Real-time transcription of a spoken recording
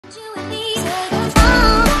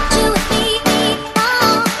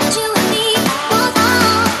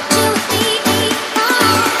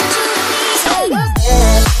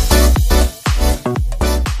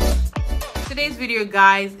here,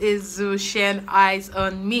 guys, is Zhou Shen, Eyes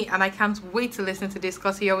on Me, and I can't wait to listen to this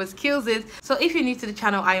because he always kills it. So if you're new to the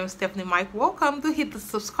channel, I am Stefany Mike. Welcome. Do hit the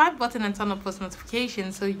subscribe button and turn on post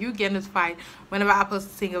notifications so you get notified whenever I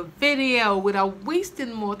post a single video. Without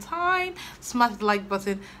wasting more time, smash the like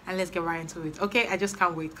button and let's get right into it. Okay, I just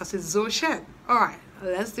can't wait because it's Zhou Shen. All right,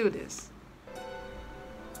 let's do this.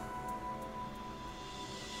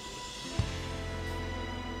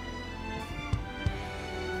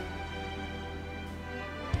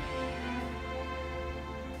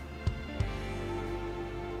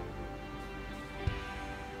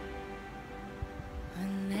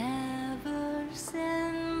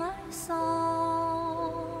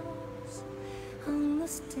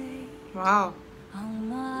 Wow.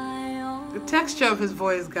 The texture of his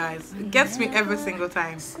voice, guys, it gets me every single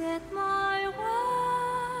time.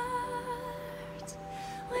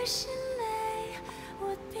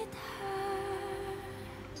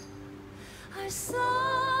 I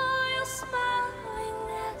saw you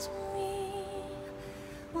smiling at me.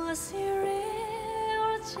 Was he real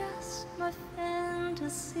or just my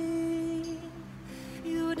fantasy?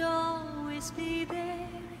 You'd always be there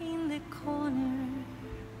in the corner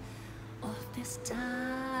of this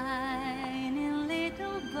tiny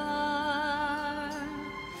little bar.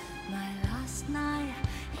 My last night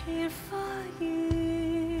here for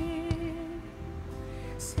you.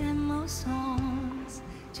 Same old songs,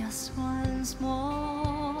 just once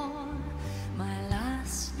more. My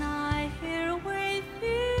last night here with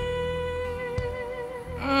you.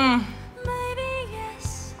 Maybe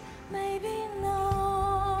yes, maybe no.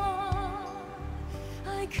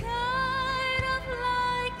 I kind of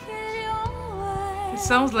like it your way. It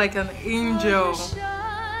sounds like an angel.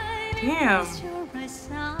 Damn.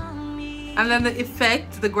 And then the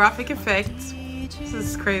effect, the graphic effect. This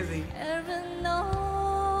is crazy.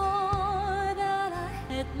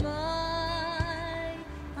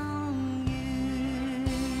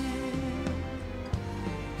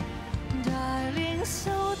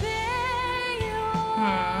 So there you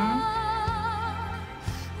are,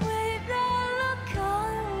 with that look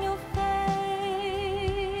on your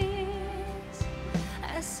face,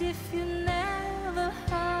 as if you never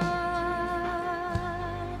heard,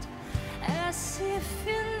 as if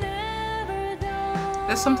you never done.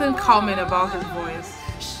 There's something calming about his voice.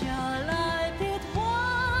 Shall I be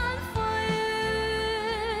one for you,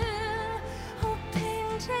 hoping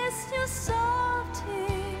just your salty?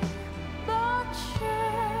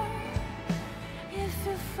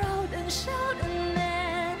 Shout and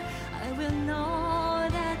then I will know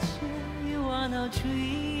that you are no dreamer.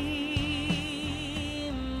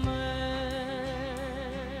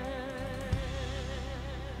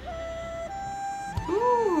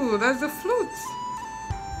 Ooh, that's the flute.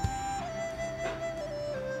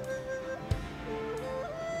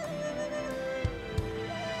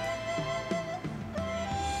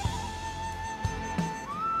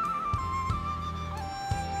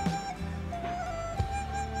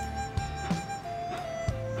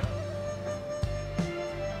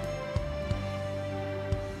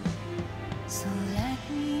 So let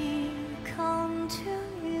me come to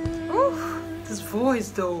you. Ooh, this voice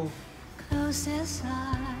though. Close as I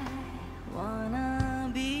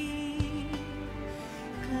wanna be,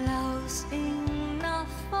 close enough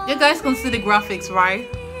for You guys can see the graphics,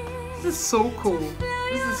 right? This is so cool.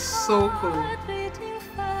 This is so cool.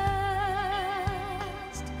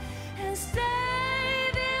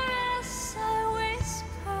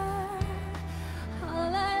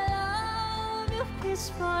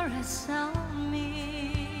 For us on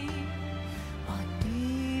me, or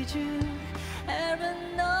did you ever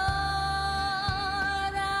know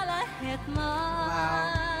that I had my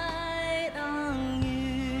eye on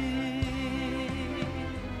you,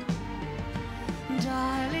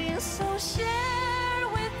 darling? So share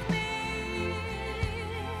with me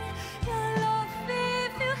your love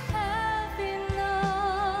if you have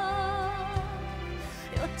enough,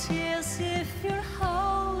 your tears if you're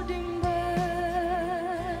holding back.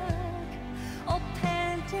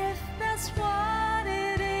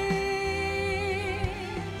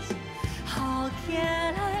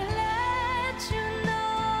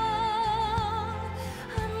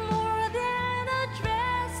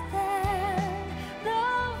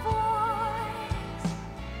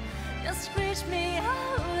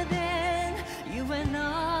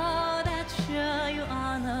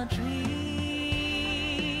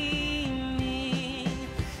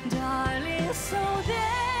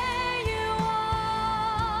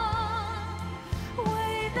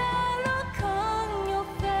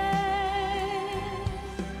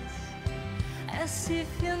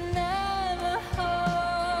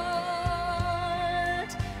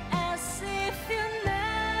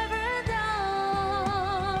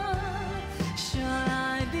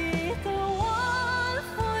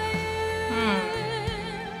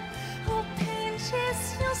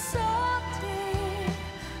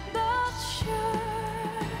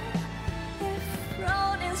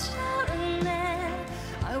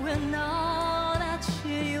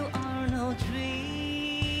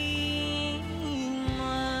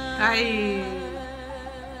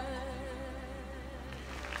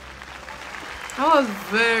 That was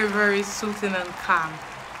very, very soothing and calm.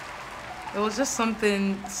 There was just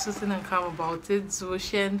something soothing and calm about it. Zhou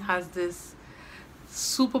Shen has this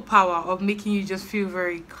superpower of making you just feel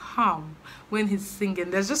very calm when he's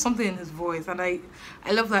singing. There's just something in his voice, and I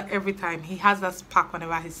love that every time. He has that spark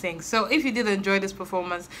whenever he sings. So if you did enjoy this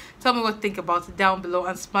performance, tell me what you think about it down below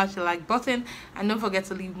and smash the like button, and don't forget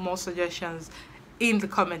to leave more suggestions in the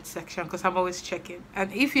comment section because I'm always checking.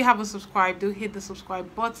 And if you haven't subscribed, do hit the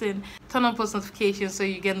subscribe button, turn on post notifications so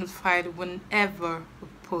you get notified whenever we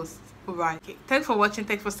post. Alright, okay. Thanks for watching,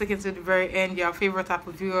 thanks for sticking to the very end. You're our favorite type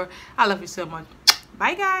of viewer. I love you so much.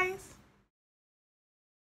 Bye guys.